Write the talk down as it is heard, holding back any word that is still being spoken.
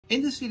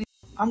In this video,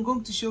 I'm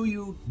going to show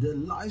you the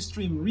live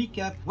stream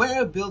recap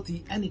where I built the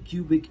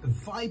Anycubic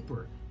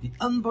Vyper, the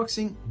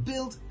unboxing,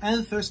 build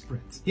and first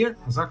print here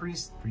on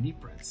Zachary's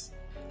 3D Prints.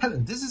 Hello,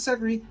 this is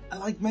Zachary, and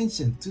like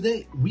mentioned,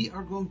 today we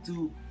are going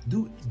to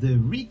do the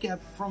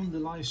recap from the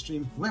live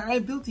stream where I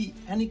built the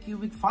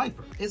Anycubic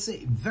Vyper. It's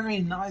a very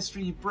nice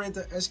 3D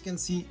printer. As you can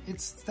see,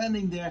 it's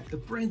standing there. I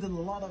printed a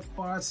lot of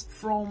parts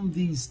from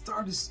the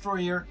Star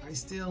Destroyer. I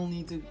still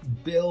need to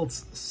build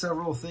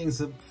several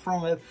things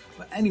from it,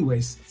 but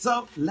anyways,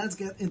 so let's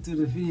get into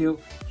the video.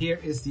 Here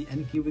is the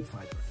Anycubic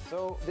Vyper.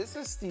 So this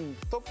is the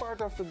top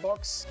part of the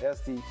box.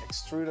 There's the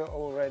extruder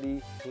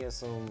already. Here's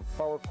some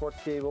power cord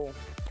cable.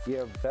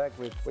 Here back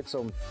with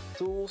some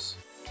tools,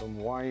 some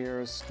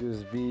wires,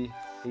 USB,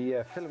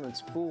 the filament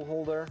spool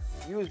holder,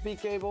 USB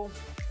cable.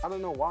 I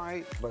don't know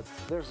why, but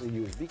there's a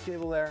USB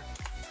cable there.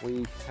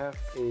 We have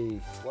a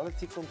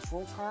quality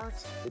control card.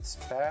 It's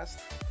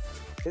fast.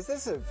 Is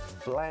this a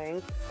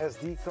blank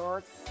SD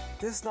card?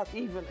 There's not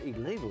even a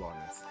label on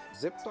it.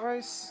 Zip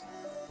ties.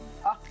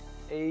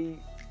 A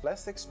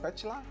plastic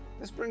spatula.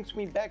 This brings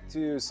me back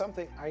to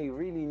something I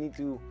really need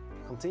to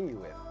continue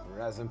with,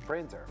 resin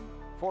printer.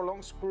 4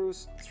 long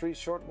screws, 3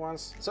 short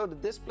ones. So the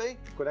display,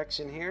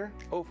 connection here,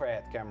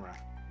 overhead camera.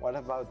 What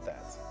about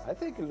that? I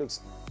think it looks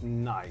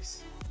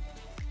nice.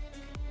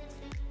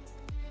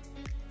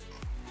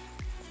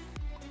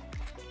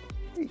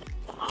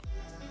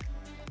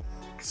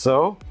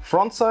 So,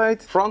 front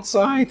side.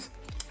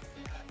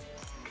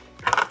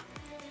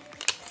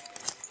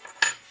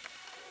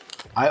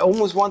 I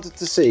almost wanted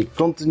to say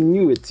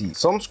continuity.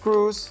 Some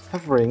screws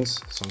have rings,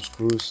 some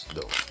screws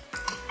don't.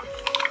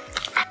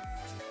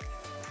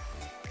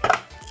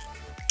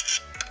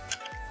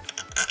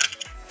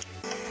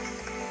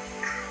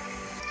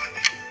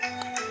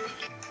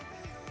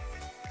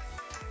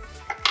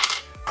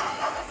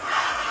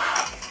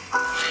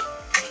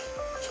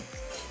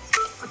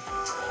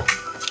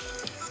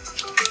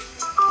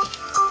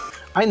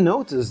 I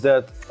noticed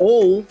that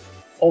all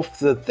of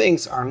the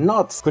things are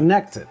not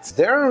connected. Is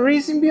there a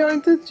reason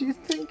behind it, do you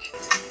think?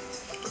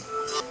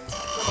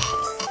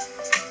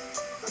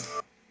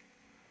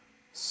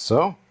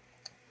 So,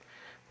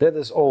 that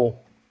is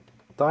all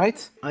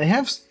tight. I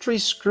have 3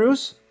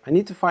 screws. I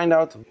need to find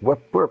out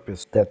what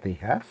purpose that they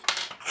have.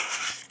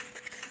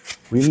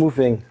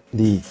 Removing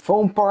the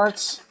foam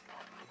parts.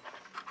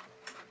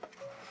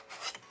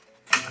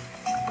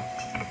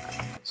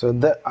 So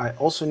that I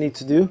also need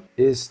to do.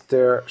 Is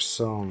there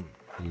some...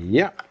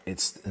 Yeah,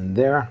 it's in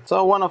there.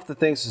 So one of the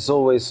things is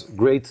always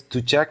great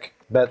to check.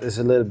 That is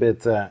a little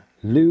bit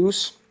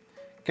loose.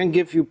 Can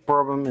give you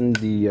problem in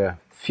the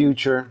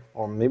future,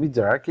 or maybe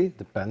directly,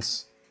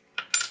 depends.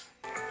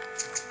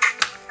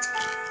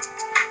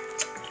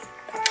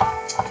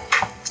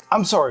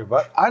 I'm sorry,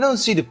 but I don't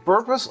see the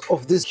purpose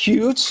of this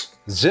huge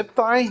zip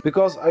tie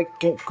because I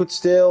could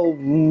still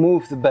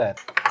move the bed.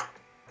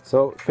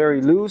 So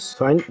very loose.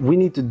 So we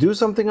need to do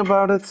something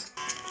about it.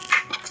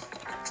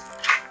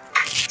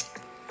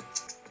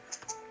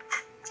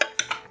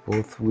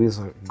 Both wheels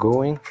are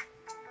going.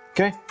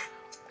 Okay,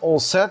 all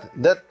set.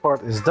 That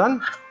part is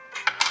done.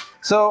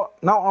 So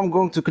now I'm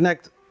going to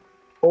connect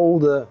all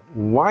the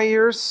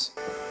wires.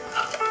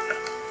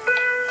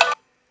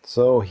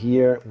 So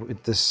here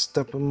with the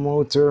stepper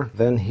motor,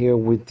 then here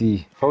with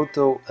the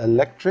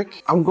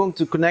photoelectric. I'm going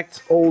to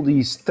connect all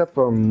these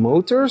stepper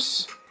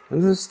motors.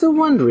 And I'm still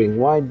wondering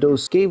why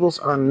those cables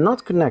are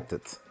not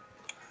connected.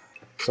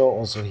 So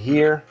also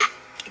here.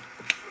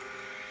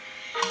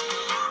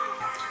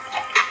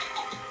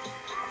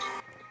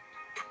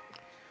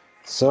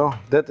 So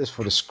that is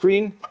for the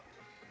screen.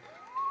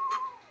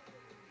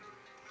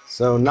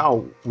 So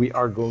now we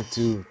are going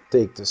to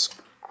take the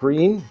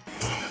screen.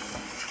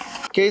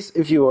 In case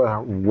if you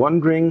are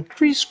wondering,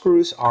 3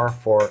 screws are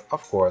for,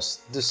 of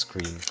course, the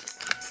screen.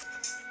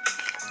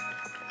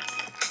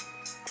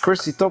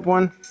 First the top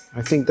one.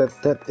 I think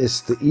that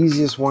is the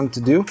easiest one to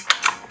do.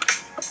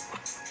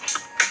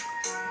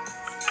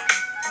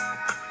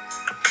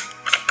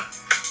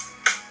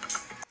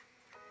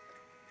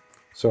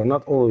 So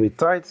not all the way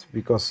tight,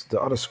 because the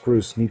other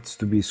screws needs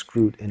to be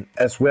screwed in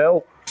as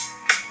well.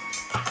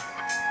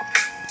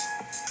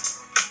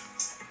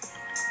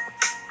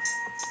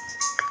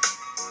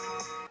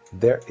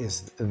 There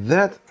is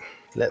that.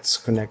 Let's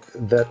connect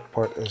that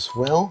part as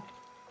well.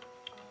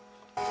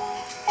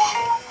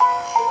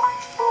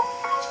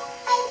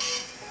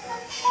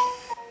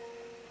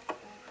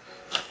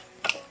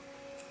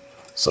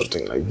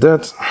 Something like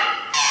that.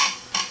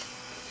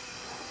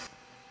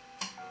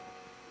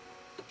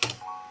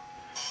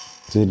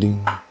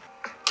 Ding.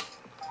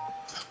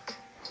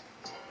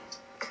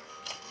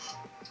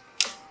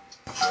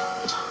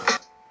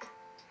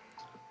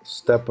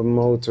 Stepper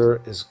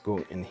motor is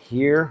going in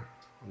here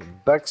on the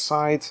back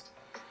side.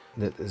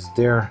 That is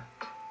there.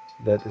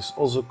 That is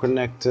also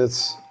connected.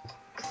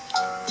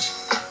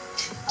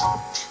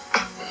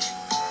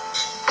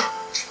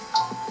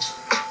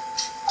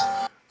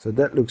 So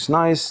that looks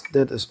nice.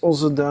 That is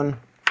also done.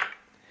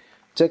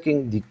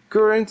 Checking the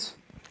current.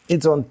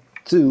 It's on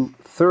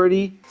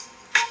 230.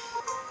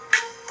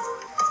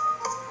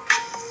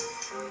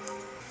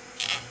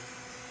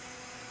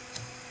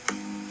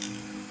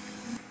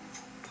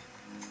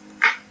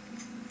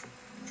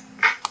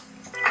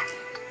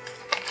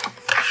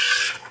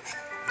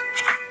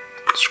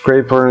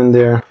 scraper in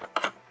there.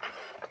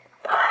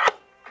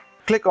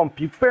 Click on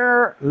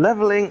prepare,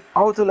 leveling,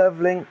 auto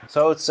leveling.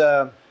 So it's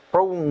a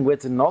problem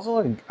with the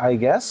nozzle, I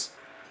guess.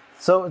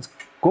 So it's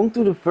going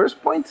to the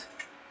first point.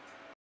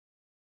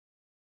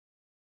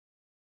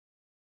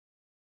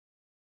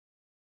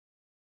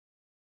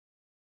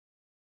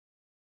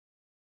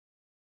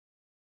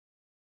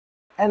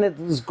 And it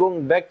is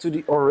going back to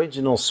the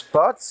original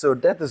spot, so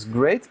that is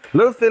great.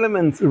 Load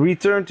filament,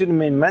 return to the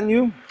main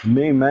menu,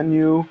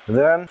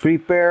 then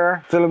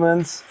prepare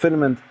filaments,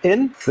 filament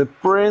in. The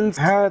print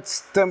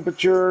head's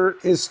temperature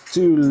is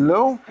too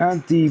low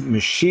and the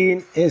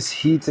machine is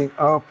heating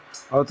up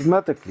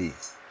automatically.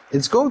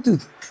 It's going to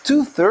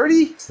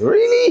 230?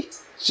 Really?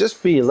 It's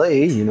just PLA,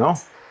 you know.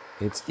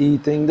 It's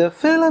eating the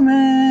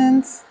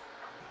filaments.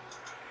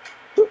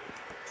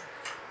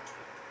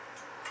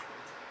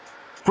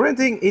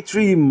 Printing a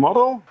 3D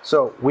model.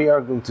 So we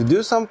are going to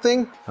do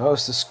something.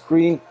 How's the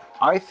screen?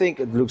 I think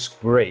it looks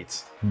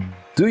great.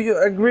 Do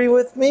you agree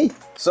with me?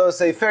 So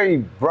it's a very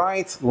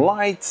bright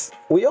light.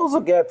 We also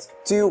get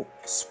 2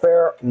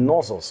 spare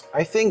nozzles.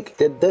 I think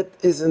that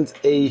isn't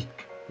a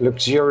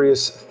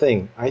luxurious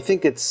thing. I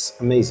think it's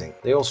amazing.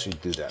 They all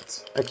should do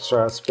that.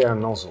 Extra spare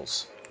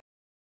nozzles.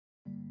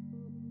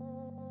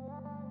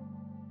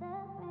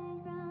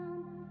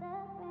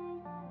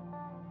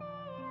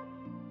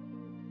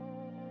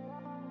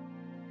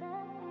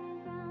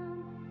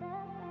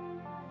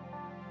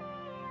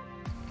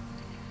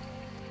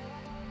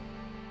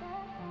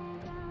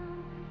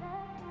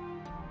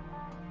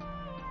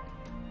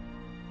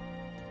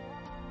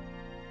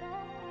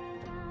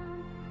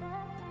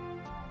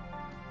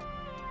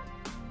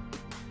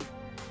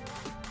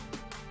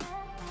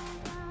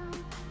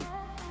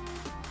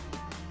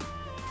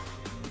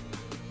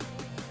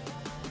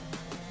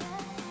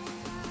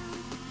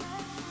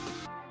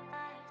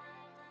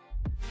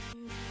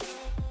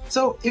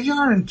 So if you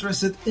are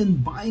interested in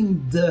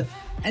buying the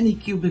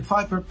Anycubic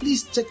Vyper,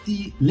 please check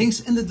the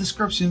links in the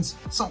descriptions.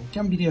 Some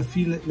can be the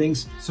affiliate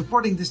links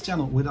supporting this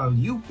channel without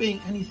you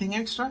paying anything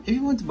extra. If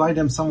you want to buy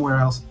them somewhere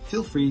else,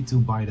 feel free to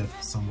buy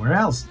that somewhere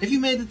else. If you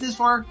made it this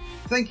far,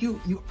 thank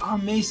you, you are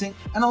amazing.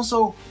 And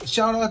also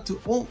shout out to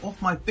all of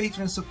my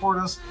Patreon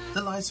supporters, The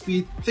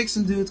Lightspeed,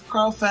 Vixen Dude,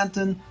 Carl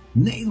Fenton,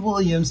 Nate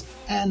Williams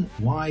and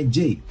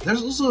YJ.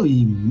 There's also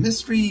a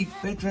mystery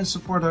Patreon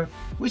supporter,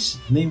 which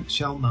name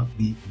shall not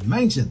be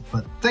mentioned,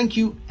 but thank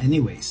you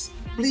anyways.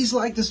 Please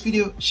like this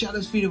video, share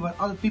this video with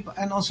other people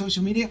and on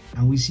social media,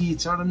 and we see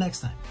each other next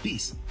time.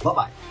 Peace. Bye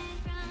bye.